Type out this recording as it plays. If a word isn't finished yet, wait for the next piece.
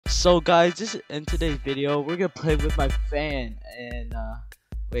So guys, in today's video we're gonna play with my fan, and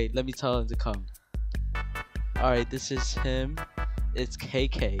wait, let me tell him to come. Alright, this is him. It's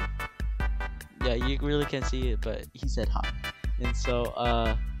KK. Yeah, you really can't see it, but he said hi. And so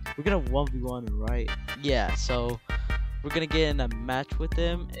we're gonna 1v1, right? Yeah, so we're gonna get in a match with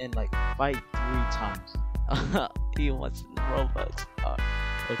him and like fight 3 times. He wants Roblox.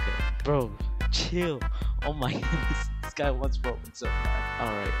 Okay, bro, chill. Oh my goodness, this guy wants Roblox so bad.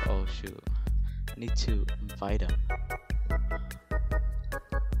 Alright, oh shoot, I need to invite him.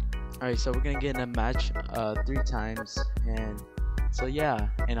 Alright, so we're gonna get in a match 3 times, and so yeah,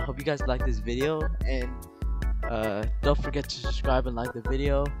 and I hope you guys like this video, and don't forget to subscribe and like the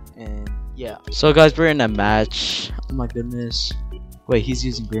video, and yeah. So guys, we're in a match. Oh my goodness. Wait, he's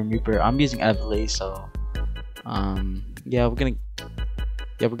using Grim Reaper, I'm using Evely, so yeah, we're gonna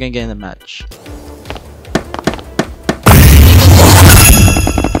get in the match.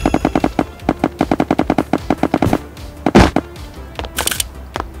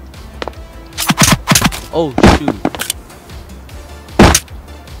 Oh shoot.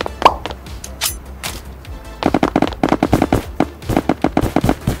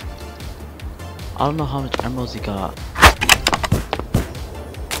 I don't know how much emeralds he got.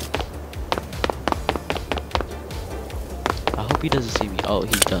 I hope he doesn't see me. Oh,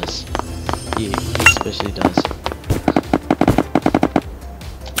 he does. He especially does.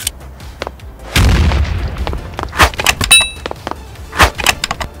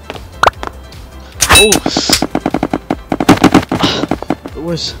 Oh! It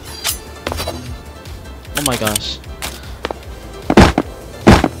was. Oh my gosh.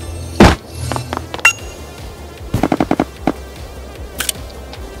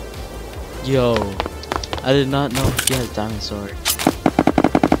 Yo, I did not know he has a diamond sword.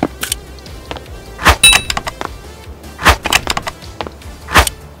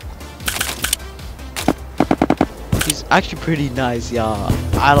 He's actually pretty nice, y'all.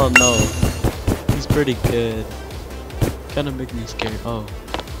 I don't know. He's pretty good. Kinda make me scared. Oh,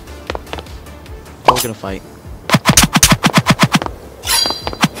 we're gonna fight.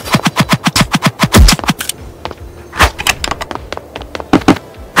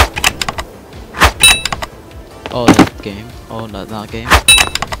 Oh, that's game. Oh, not game. Oh,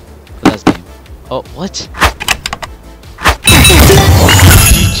 that's game. Oh, what?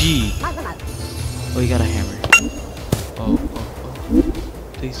 GG. Oh, you got a hammer. Oh.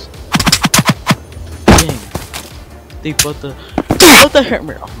 Please. Dang. They bought the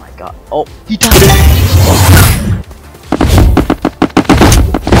hammer. Oh my god. Oh, he died. I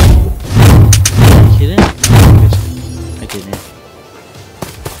hit him? I didn't.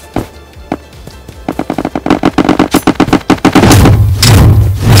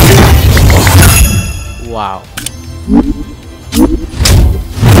 Wow.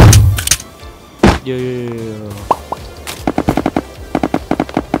 Yo.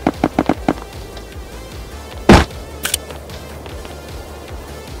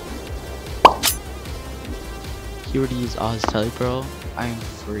 He already used all his tele, bro. I am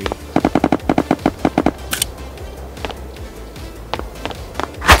free.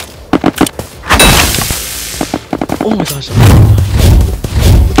 Oh my gosh, I'm gonna die.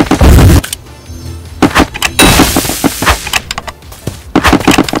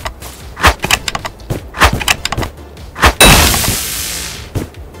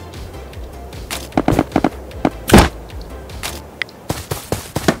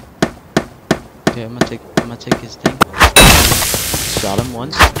 Okay, I'm gonna take his thing. Shot him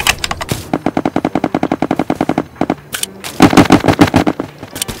once.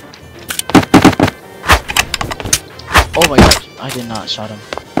 Oh my gosh, I did not shot him.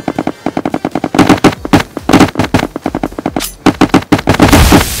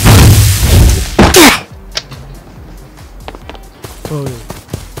 Oh,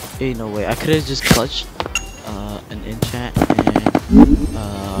 ain't no way. I could have just clutched an enchant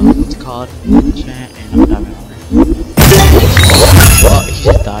and what's it called? Enchant and diamond armor. Oh, he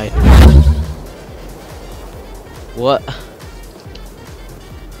just died. What?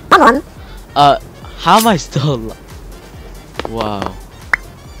 Come on. How am I still alive? Wow.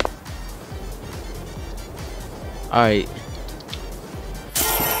 Alright.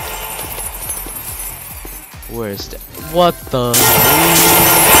 Where's that? What the?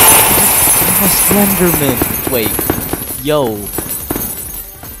 I'm a Slenderman. Wait. Yo.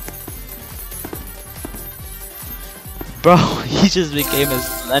 Bro, he just became a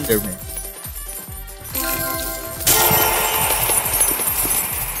Slenderman.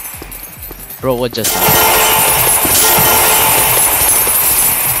 Bro, what just happened?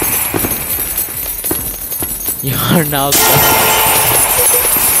 You are now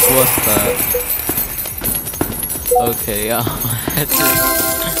What's that? Okay, that's it.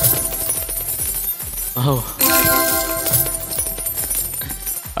 Oh.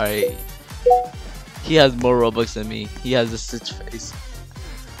 Alright. He has more Robux than me. He has a stitch face.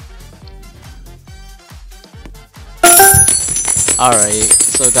 Alright,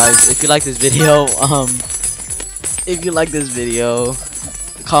 so guys, if you like this video, if you like this video,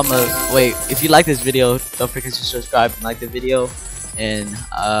 don't forget to subscribe and like the video. And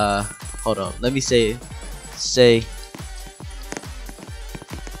hold on, let me say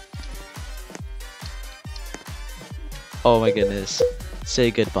oh my goodness,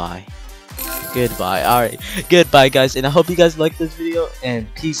 say goodbye. Alright, goodbye guys, and I hope you guys like this video,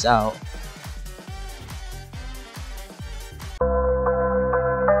 and peace out.